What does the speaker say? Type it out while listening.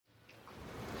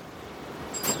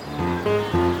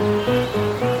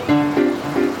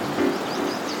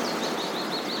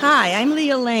Hi, I'm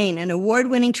Leah Lane, an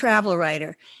award-winning travel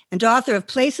writer and author of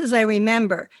Places I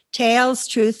Remember, Tales,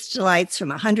 Truths, Delights from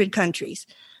 100 Countries.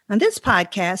 On this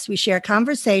podcast, we share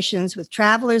conversations with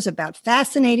travelers about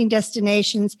fascinating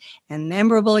destinations and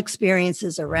memorable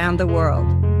experiences around the world.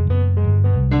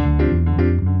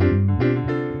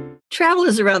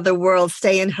 Travelers around the world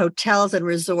stay in hotels and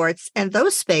resorts, and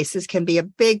those spaces can be a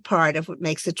big part of what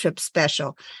makes a trip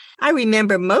special. I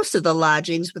remember most of the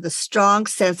lodgings with a strong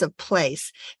sense of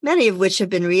place, many of which have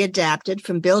been readapted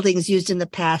from buildings used in the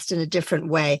past in a different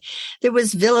way. There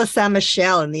was Villa San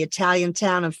Michele in the Italian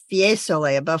town of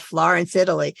Fiesole above Florence,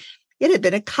 Italy. It had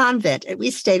been a convent, and we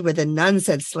stayed where the nuns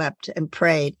had slept and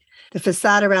prayed. The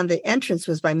facade around the entrance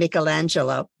was by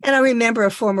Michelangelo. And I remember a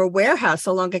former warehouse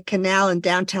along a canal in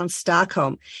downtown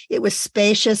Stockholm. It was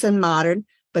spacious and modern,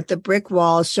 but the brick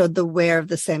walls showed the wear of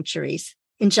the centuries.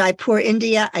 In Jaipur,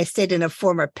 India, I stayed in a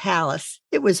former palace.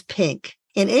 It was pink.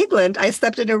 In England, I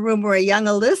slept in a room where a young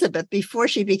Elizabeth, before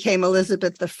she became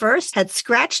Elizabeth I, had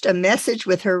scratched a message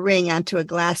with her ring onto a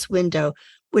glass window,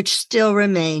 which still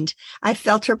remained. I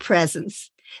felt her presence.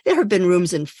 There have been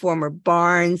rooms in former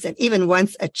barns and even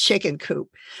once a chicken coop.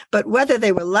 But whether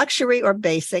they were luxury or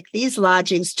basic, these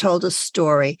lodgings told a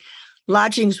story.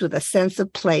 Lodgings with a sense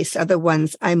of place are the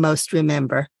ones I most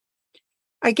remember.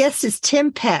 Our guest is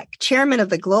Tim Peck, chairman of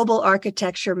the Global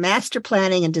Architecture, Master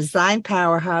Planning, and Design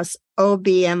Powerhouse,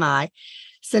 OBMI,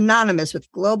 synonymous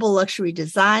with global luxury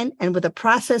design and with a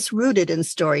process rooted in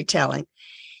storytelling.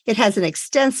 It has an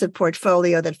extensive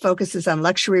portfolio that focuses on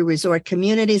luxury resort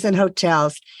communities and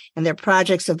hotels, and their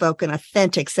projects evoke an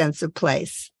authentic sense of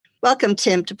place. Welcome,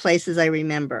 Tim, to Places I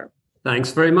Remember.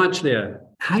 Thanks very much, Leah.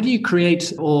 How do you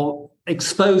create or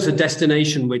expose a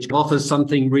destination which offers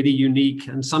something really unique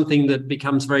and something that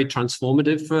becomes very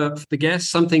transformative for the guests,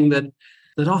 something that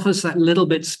offers that little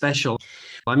bit special?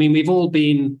 I mean, we've all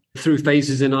been through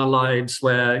phases in our lives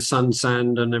where sun,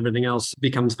 sand, and everything else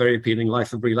becomes very appealing,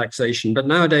 life of relaxation. But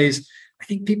nowadays, I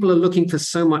think people are looking for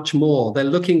so much more. They're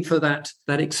looking for that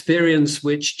experience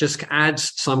which just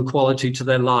adds some quality to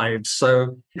their lives.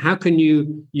 So how can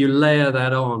you layer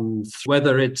that on,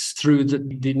 whether it's through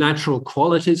the natural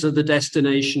qualities of the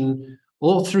destination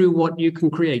or through what you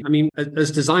can create? I mean, as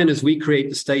designers, we create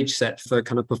the stage set for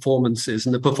kind of performances,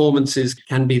 and the performances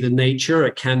can be the nature,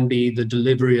 it can be the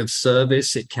delivery of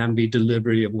service, it can be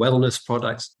delivery of wellness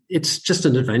products. It's just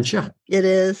an adventure. It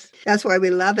is. That's why we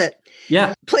love it.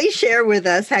 Yeah. Please share with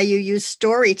us how you use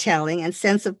storytelling and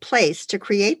sense of place to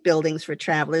create buildings for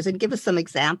travelers, and give us some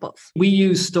examples. We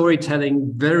use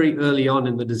storytelling very early on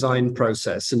in the design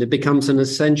process, and it becomes an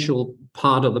essential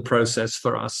part of the process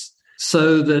for us,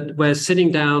 so that we're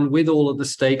sitting down with all of the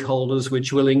stakeholders,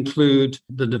 which will include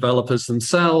the developers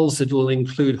themselves. It will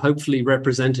include, hopefully,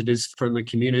 representatives from the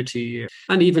community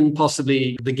and even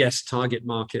possibly the guest target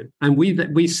market. And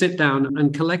we sit down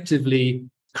and collectively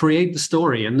create the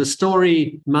story, and the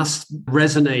story must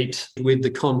resonate with the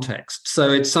context.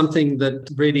 So it's something that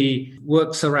really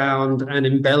works around and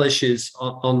embellishes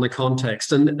on the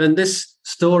context. And this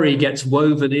story gets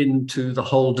woven into the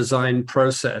whole design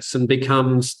process and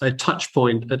becomes a touch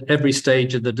point at every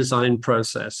stage of the design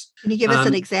process. Can you give us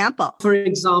an example? For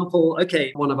example,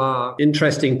 one of our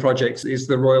interesting projects is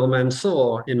the Royal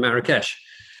Mansour in Marrakesh.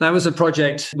 That was a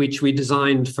project which we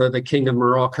designed for the King of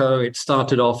Morocco. It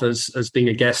started off as being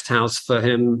a guest house for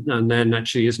him, and then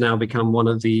actually has now become one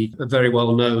of the very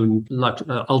well-known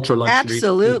ultra-luxury.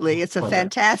 Absolutely. It's a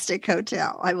fantastic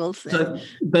hotel, I will say.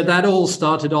 But that all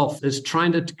started off as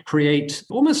trying to create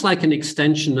almost like an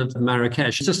extension of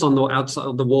Marrakesh, just on the outside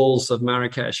of the walls of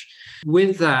Marrakesh.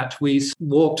 With that, we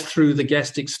walked through the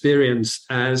guest experience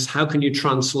as how can you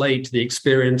translate the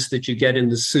experience that you get in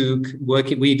the souk,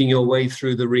 weaving your way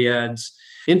through the riads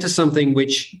into something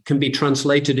which can be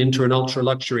translated into an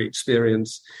ultra-luxury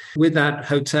experience. With that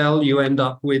hotel, you end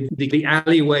up with the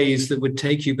alleyways that would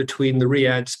take you between the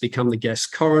riads become the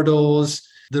guest corridors.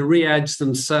 The riads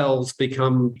themselves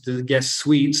become the guest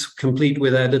suites, complete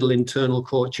with their little internal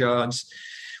courtyards.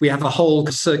 We have a whole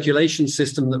circulation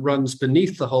system that runs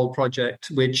beneath the whole project,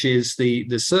 which is the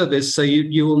service. So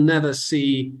you will never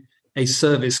see a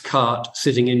service cart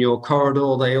sitting in your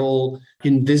corridor. They all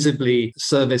invisibly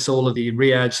service all of the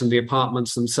riads and the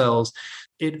apartments themselves.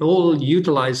 It all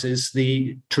utilizes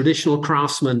the traditional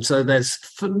craftsmen. So there's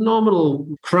phenomenal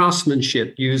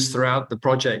craftsmanship used throughout the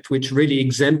project, which really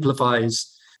exemplifies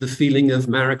the feeling of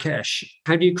Marrakesh.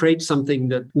 How do you create something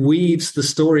that weaves the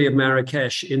story of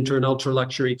Marrakesh into an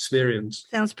ultra-luxury experience?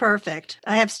 Sounds perfect.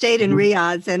 I have stayed in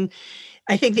Riyadh, and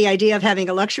I think the idea of having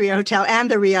a luxury hotel and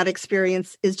the Riyadh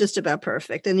experience is just about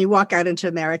perfect. And you walk out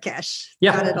into Marrakesh.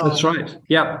 Yeah, that's right.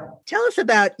 Yeah. Tell us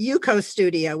about UCO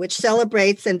Studio, which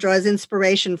celebrates and draws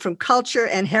inspiration from culture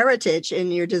and heritage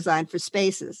in your design for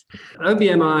spaces.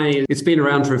 OBMI, it's been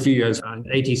around for a few years, an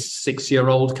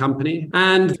 86-year-old company.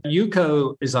 And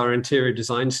UCO is our interior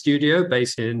design studio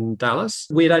based in Dallas.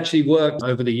 We had actually worked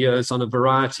over the years on a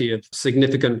variety of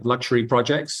significant luxury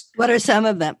projects. What are some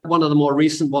of them? One of the more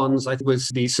recent ones, I think, was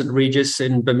the St. Regis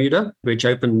in Bermuda, which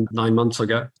opened 9 months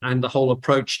ago. And the whole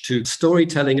approach to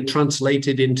storytelling and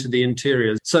translated into the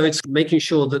interiors. So it's making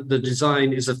sure that the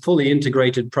design is a fully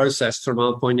integrated process from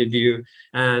our point of view.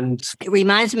 And it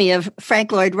reminds me of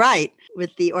Frank Lloyd Wright,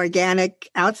 with the organic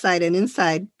outside and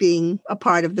inside being a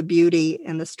part of the beauty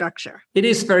and the structure. It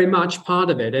is very much part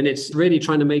of it. And it's really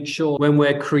trying to make sure when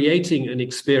we're creating an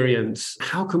experience,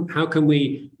 how can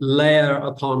we layer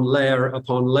upon layer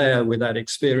upon layer with that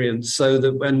experience so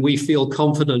that when we feel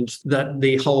confident that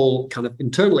the whole kind of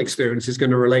internal experience is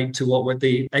going to relate to what with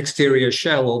the exterior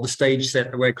shell or the stage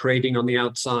set that we're creating on the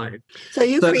outside. So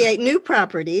you create new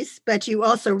properties, but you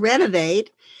also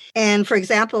renovate. And for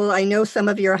example, I know some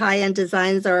of your high-end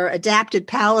designs are adapted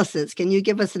palaces. Can you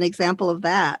give us an example of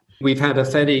that? We've had a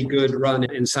fairly good run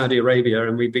in Saudi Arabia,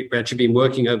 and we've actually been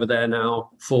working over there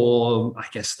now for, I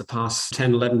guess, the past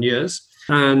 10, 11 years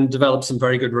and developed some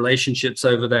very good relationships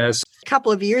over there. A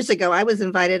couple of years ago, I was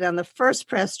invited on the first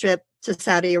press trip to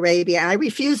Saudi Arabia. I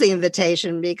refused the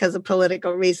invitation because of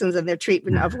political reasons and their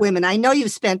treatment of women. I know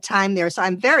you've spent time there, so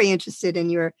I'm very interested in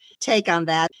your take on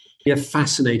that. A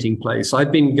fascinating place.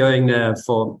 I've been going there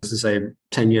for, as I say,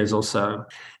 10 years or so,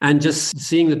 and just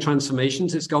seeing the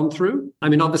transformations it's gone through. I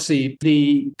mean, obviously,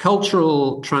 the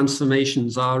cultural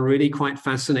transformations are really quite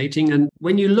fascinating. And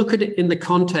when you look at it in the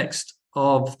context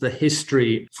of the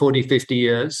history, 40, 50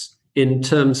 years, in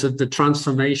terms of the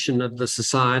transformation of the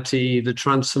society, the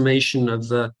transformation of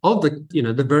the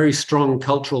very strong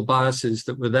cultural biases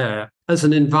that were there. As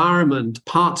an environment,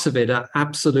 parts of it are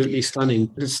absolutely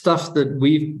stunning. The stuff that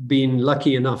we've been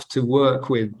lucky enough to work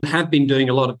with, have been doing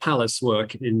a lot of palace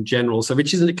work in general, so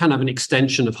which is kind of an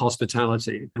extension of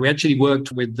hospitality. We actually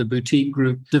worked with the boutique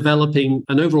group developing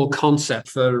an overall concept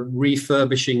for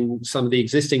refurbishing some of the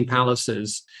existing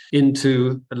palaces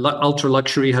into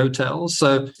ultra-luxury hotels.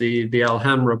 So the Al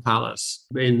Hamra Palace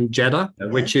in Jeddah,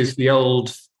 which is the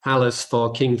old palace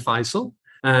for King Faisal.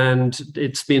 And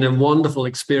it's been a wonderful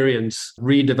experience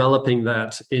redeveloping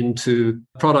that into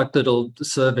a product that'll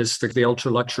service the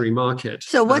ultra-luxury market.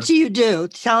 So what do you do?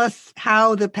 Tell us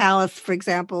how the palace, for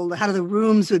example, how the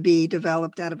rooms would be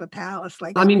developed out of a palace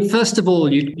like that. I mean, first of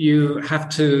all, you have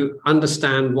to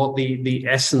understand what the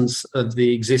essence of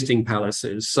the existing palace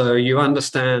is. So you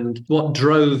understand what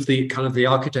drove the kind of the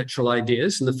architectural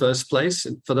ideas in the first place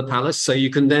for the palace. So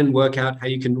you can then work out how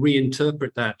you can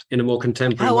reinterpret that in a more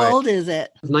contemporary way. How old is it?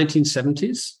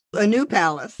 1970s. A new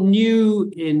palace. New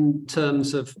in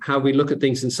terms of how we look at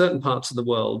things in certain parts of the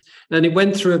world. And it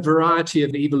went through a variety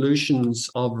of evolutions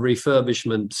of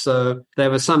refurbishment. So there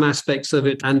were some aspects of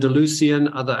it Andalusian,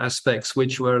 other aspects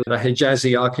which were the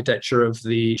Hijazi architecture of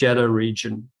the Jeddah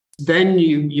region. Then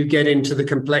you get into the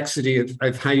complexity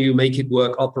of how you make it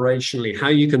work operationally, how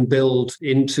you can build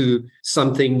into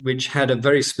something which had a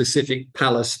very specific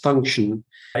palace function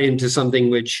into something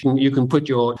which you can put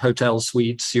your hotel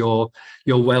suites, your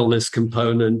wellness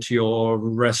component, your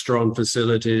restaurant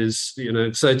facilities,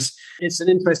 So it's an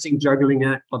interesting juggling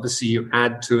act. Obviously, you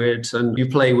add to it and you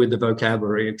play with the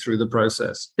vocabulary through the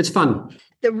process. It's fun.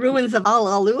 The ruins of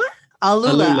Al-Alula?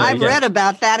 Alula. I've read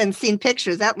about that and seen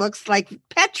pictures. That looks like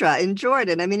Petra in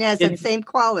Jordan. I mean, it has that same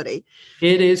quality.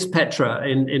 It is Petra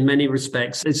in many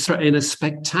respects. It's in a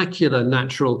spectacular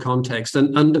natural context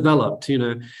and undeveloped,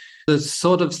 The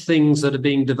sort of things that are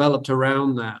being developed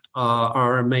around that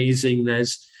are amazing.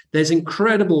 There's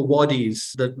incredible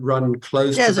wadis that run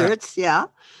close to deserts, yeah.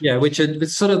 Yeah, which are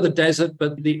sort of the desert,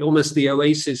 but almost the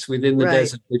oasis within the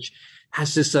desert, which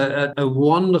has just a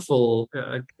wonderful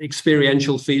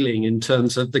experiential feeling in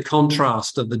terms of the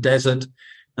contrast of the desert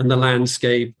and the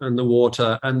landscape and the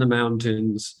water and the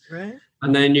mountains. Right.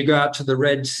 And then you go out to the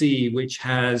Red Sea, which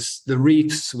has the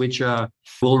reefs, which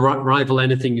will rival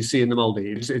anything you see in the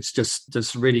Maldives. It's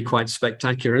just really quite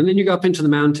spectacular. And then you go up into the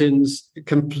mountains,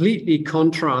 completely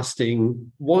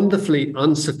contrasting, wonderfully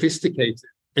unsophisticated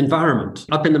environment.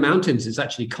 Up in the mountains, it's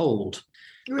actually cold.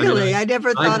 Really? I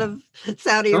never thought of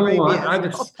Saudi Arabia. I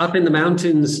was up in the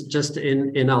mountains just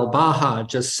in Al-Baha,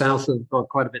 just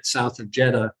quite a bit south of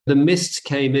Jeddah. The mist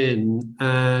came in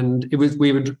and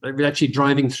we were actually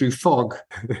driving through fog.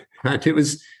 And it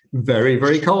was very,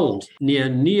 very cold. Near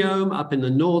Neom, up in the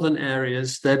northern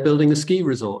areas, they're building a ski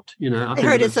resort. I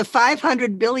heard it's a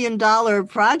 $500 billion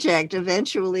project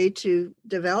eventually to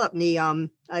develop Neom.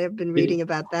 I have been reading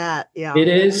about that. Yeah, it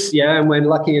is. Yeah, and we're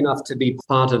lucky enough to be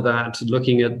part of that,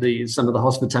 looking at some of the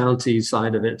hospitality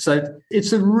side of it. So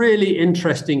it's a really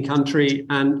interesting country,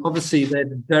 and obviously they're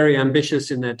very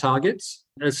ambitious in their targets.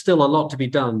 There's still a lot to be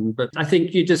done, but I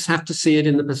think you just have to see it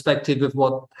in the perspective of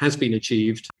what has been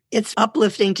achieved. It's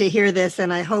uplifting to hear this,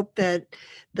 and I hope that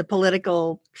the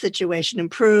political situation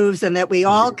improves and that we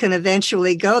all can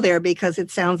eventually go there, because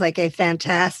it sounds like a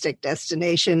fantastic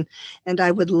destination, and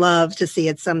I would love to see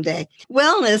it someday.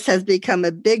 Wellness has become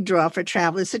a big draw for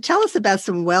travelers. So tell us about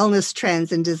some wellness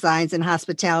trends and designs in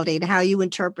hospitality and how you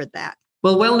interpret that.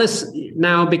 Well, wellness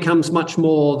now becomes much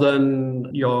more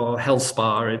than your health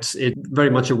spa. It's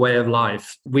very much a way of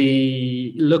life.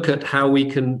 We look at how we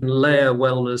can layer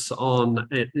wellness on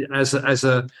it as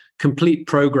a complete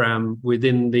program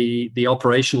within the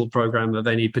operational program of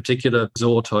any particular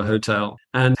resort or hotel.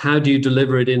 And how do you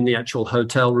deliver it in the actual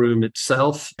hotel room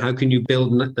itself? How can you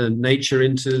build nature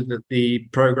into the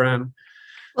program?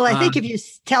 Well, I think if you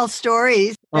tell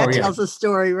stories, that tells a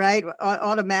story, right?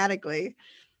 Automatically.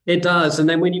 It does. And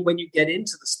then when you get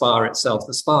into the spa itself,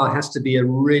 the spa has to be a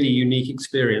really unique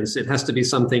experience. It has to be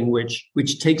something which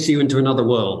takes you into another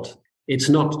world. It's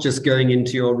not just going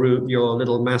into your room, your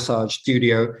little massage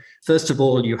studio. First of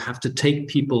all, you have to take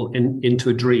people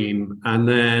into a dream and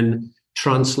then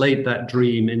translate that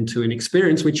dream into an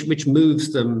experience which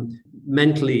moves them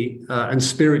mentally and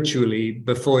spiritually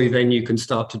before then you can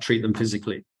start to treat them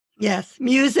physically. Yes,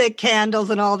 music,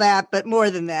 candles, and all that, but more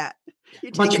than that. You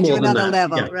take much it more to another than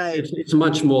that. level, Yeah. right? It's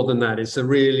much more than that. It's a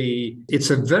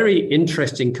very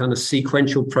interesting kind of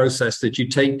sequential process that you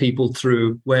take people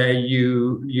through, where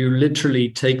you literally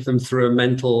take them through a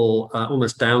mental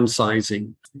almost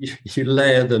downsizing. You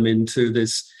layer them into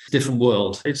this different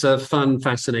world. It's a fun,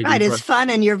 fascinating Right, process. it's fun,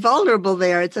 and you're vulnerable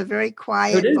there. It's a very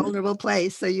quiet, vulnerable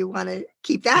place, so you want to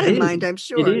keep that in mind, I'm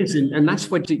sure. It is, and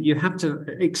that's what you have to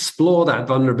explore, that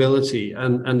vulnerability,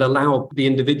 and allow the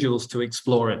individuals to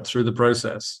explore it through the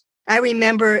process. I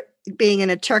remember being in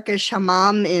a Turkish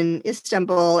hammam in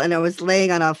Istanbul, and I was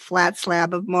laying on a flat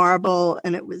slab of marble,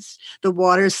 and it was the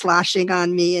water sloshing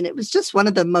on me. And it was just one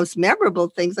of the most memorable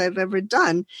things I've ever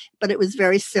done. But it was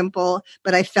very simple.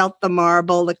 But I felt the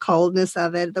marble, the coldness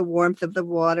of it, the warmth of the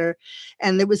water.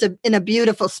 And it was in a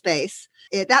beautiful space.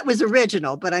 That was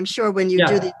original, but I'm sure when you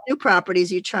do these new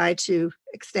properties, you try to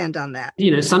extend on that.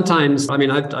 Sometimes,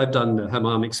 I've done the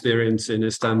hammam experience in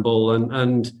Istanbul,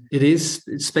 and it's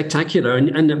spectacular.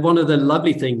 And one of the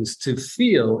lovely things to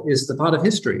feel is the part of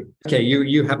history. Okay,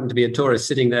 you happen to be a tourist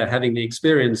sitting there having the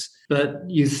experience, but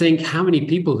you think how many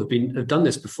people have done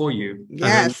this before you?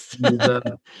 Yes.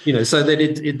 So that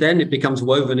it becomes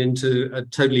woven into a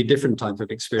totally different type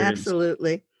of experience.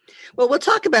 Absolutely. Well, we'll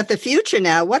talk about the future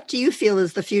now. What do you feel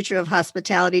is the future of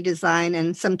hospitality design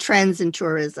and some trends in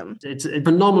tourism? It's a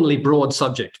phenomenally broad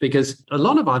subject, because a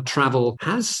lot of our travel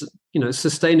has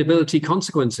sustainability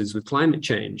consequences with climate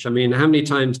change. I mean, how many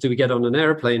times do we get on an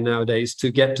airplane nowadays to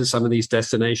get to some of these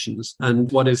destinations? And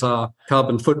what is our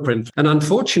carbon footprint? And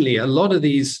unfortunately, a lot of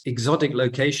these exotic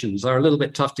locations are a little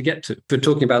bit tough to get to. If we're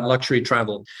talking about luxury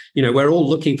travel, we're all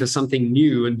looking for something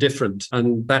new and different.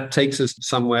 And that takes us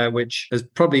somewhere which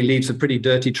probably leaves a pretty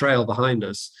dirty trail behind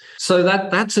us. So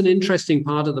that's an interesting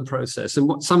part of the process. And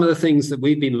what some of the things that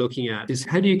we've been looking at is,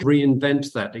 how do you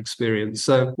reinvent that experience?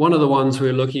 So one of the ones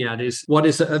we're looking at is what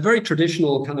is a very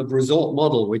traditional kind of resort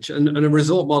model, and a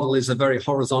resort model is a very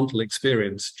horizontal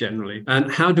experience generally.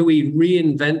 And how do we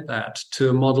reinvent that to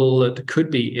a model that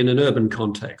could be in an urban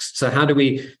context? So how do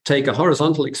we take a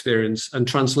horizontal experience and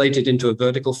translate it into a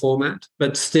vertical format,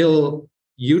 but still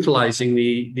utilizing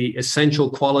the essential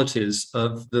qualities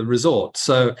of the resort?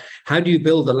 So how do you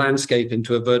build the landscape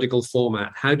into a vertical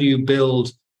format? How do you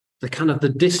build the kind of the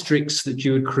districts that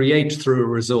you would create through a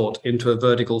resort into a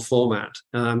vertical format,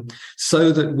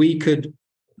 so that we could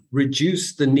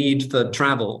reduce the need for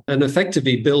travel and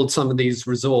effectively build some of these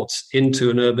resorts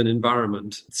into an urban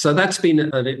environment? So that's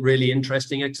been a really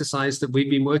interesting exercise that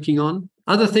we've been working on.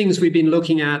 Other things we've been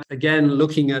looking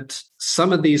at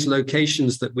some of these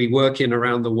locations that we work in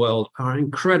around the world are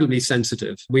incredibly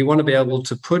sensitive. We want to be able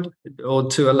to put or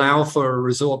to allow for a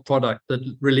resort product that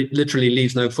really literally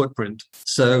leaves no footprint.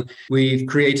 So we've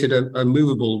created a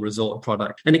movable resort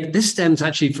product. And this stems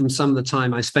actually from some of the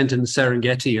time I spent in the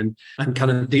Serengeti and kind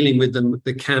of dealing with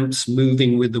the camps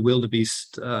moving with the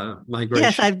wildebeest migration.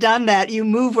 Yes, I've done that. You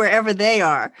move wherever they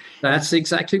are. That's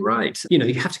exactly right.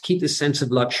 You have to keep this sense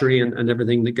of luxury and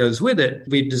everything that goes with it,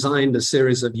 we've designed a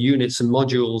series of units and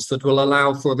modules that will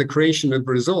allow for the creation of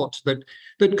resorts that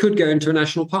could go into a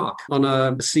national park on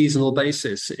a seasonal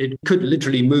basis. It could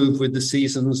literally move with the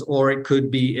seasons, or it could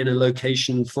be in a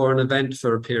location for an event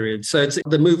for a period. So it's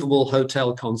the movable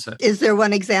hotel concept. Is there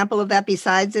one example of that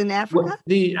besides in Africa? Well,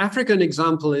 the African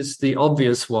example is the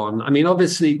obvious one. I mean,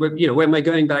 obviously, when we're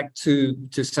going back to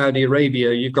Saudi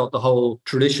Arabia, you've got the whole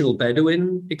traditional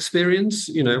Bedouin experience,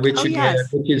 which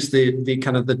is the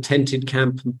kind of the tented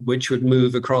camp, which would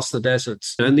move across the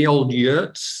deserts, and the old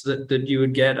yurts that you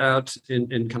would get out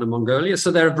in kind of Mongolia. So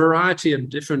there are a variety of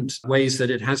different ways that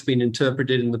it has been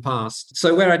interpreted in the past.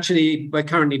 So we're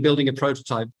currently building a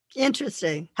prototype.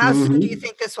 Interesting. How soon do you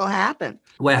think this will happen?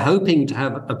 We're hoping to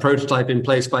have a prototype in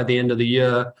place by the end of the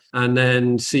year and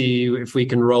then see if we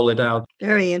can roll it out.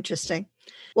 Very interesting.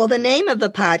 Well, the name of the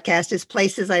podcast is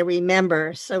Places I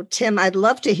Remember. So, Tim, I'd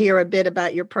love to hear a bit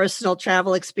about your personal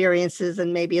travel experiences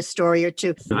and maybe a story or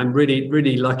two. I'm really,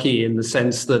 really lucky in the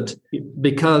sense that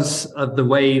because of the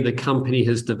way the company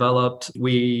has developed,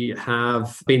 we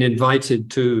have been invited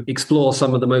to explore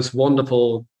some of the most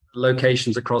wonderful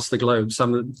locations across the globe,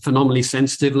 some phenomenally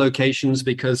sensitive locations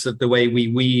because of the way we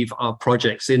weave our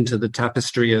projects into the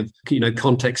tapestry of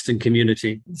context and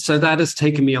community. So that has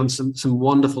taken me on some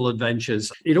wonderful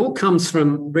adventures. It all comes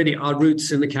from really our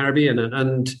roots in the Caribbean,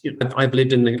 and I've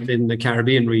lived in the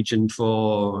Caribbean region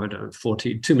for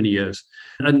 40 too many years,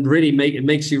 and really it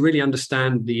makes you really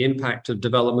understand the impact of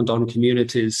development on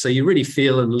communities. So you really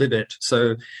feel and live it.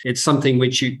 So it's something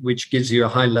which gives you a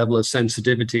high level of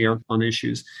sensitivity on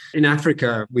issues. In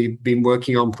Africa, we've been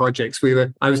working on projects.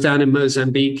 I was down in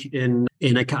Mozambique and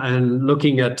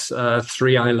looking at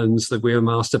 3 islands that we were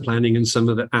master planning, and some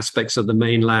of the aspects of the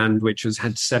mainland, which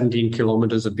had 17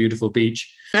 kilometers of beautiful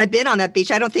beach. I've been on that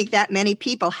beach. I don't think that many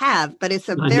people have, but it's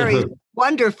a very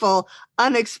wonderful,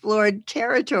 unexplored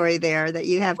territory there that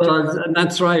you have to. Well,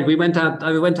 that's right. I went out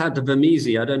to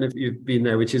Vemizi. I don't know if you've been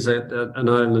there, which is an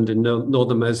island in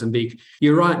northern Mozambique.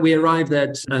 You're right. We arrived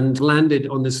there and landed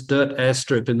on this dirt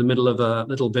airstrip in the middle of a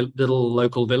little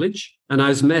local village. And I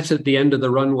was met at the end of the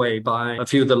runway by a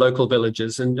few of the local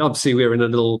villagers. And obviously we were in a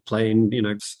little plane,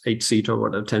 8-seater or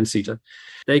whatever, 10-seater.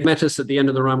 They met us at the end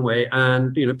of the runway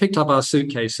and, picked up our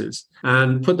suitcases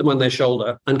and put them on their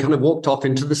shoulder and kind of walked off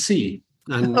into the sea.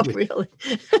 And, really?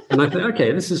 And I thought,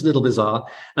 okay, this is a little bizarre.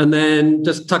 And then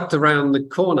just tucked around the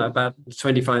corner, about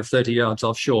 25, 30 yards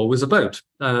offshore, was a boat.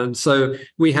 And so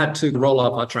we had to roll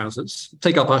up our trousers,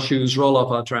 take off our shoes, roll up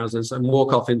our trousers, and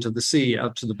walk off into the sea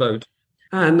out to the boat.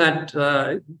 And that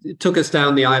took us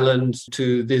down the island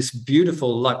to this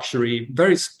beautiful luxury,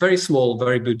 very, very small,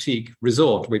 very boutique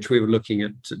resort, which we were looking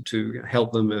at to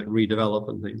help them redevelop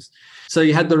and things. So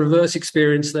you had the reverse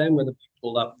experience then, where the people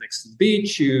pulled up next to the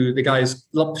beach. The guys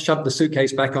shoved the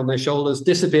suitcase back on their shoulders,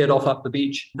 disappeared off up the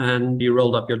beach, and you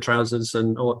rolled up your trousers.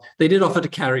 Or they did offer to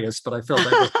carry us, but I felt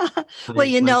that.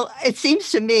 Well, it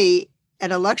seems to me,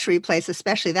 at a luxury place,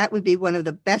 especially, that would be one of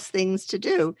the best things to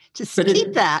do, to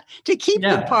keep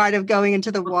the part of going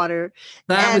into the water.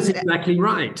 That was exactly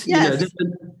right. Yes.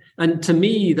 And to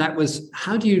me, that was,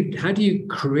 how do you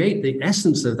create the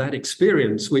essence of that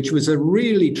experience, which was a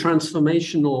really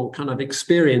transformational kind of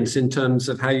experience in terms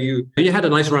of how you had a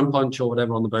nice rum punch or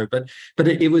whatever on the boat, but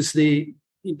it was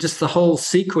just the whole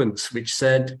sequence, which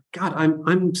said, God,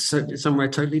 I'm somewhere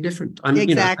totally different.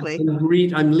 Exactly.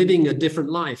 I'm living a different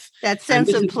life. That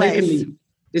sense of place.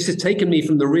 This has taken me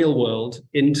from the real world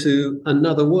into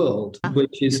another world,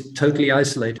 which is totally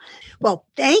isolated. Well,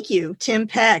 thank you, Tim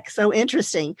Peck. So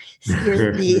interesting.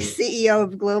 You're the CEO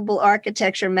of Global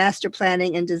Architecture, Master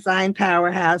Planning, and Design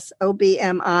Powerhouse,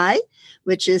 OBMI,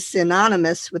 which is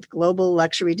synonymous with global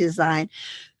luxury design.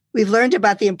 We've learned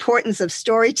about the importance of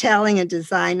storytelling and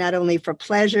design, not only for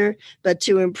pleasure, but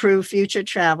to improve future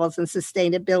travels and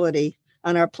sustainability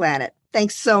on our planet.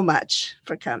 Thanks so much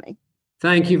for coming.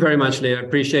 Thank you very much, Leah.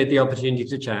 Appreciate the opportunity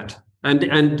to chat and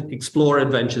explore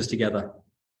adventures together.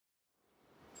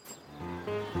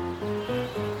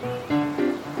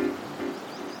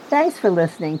 Thanks for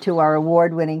listening to our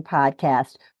award-winning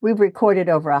podcast. We've recorded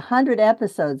over 100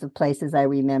 episodes of Places I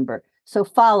Remember, so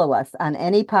follow us on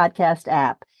any podcast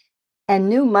app. And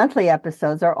new monthly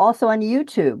episodes are also on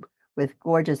YouTube with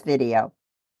gorgeous video.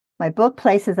 My book,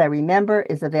 Places I Remember,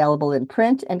 is available in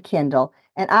print and Kindle,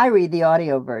 and I read the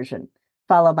audio version.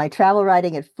 Follow my travel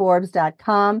writing at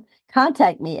Forbes.com.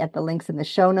 Contact me at the links in the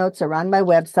show notes or on my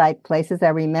website,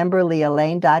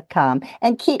 placesirememberlealane.com,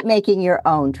 and keep making your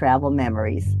own travel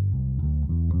memories.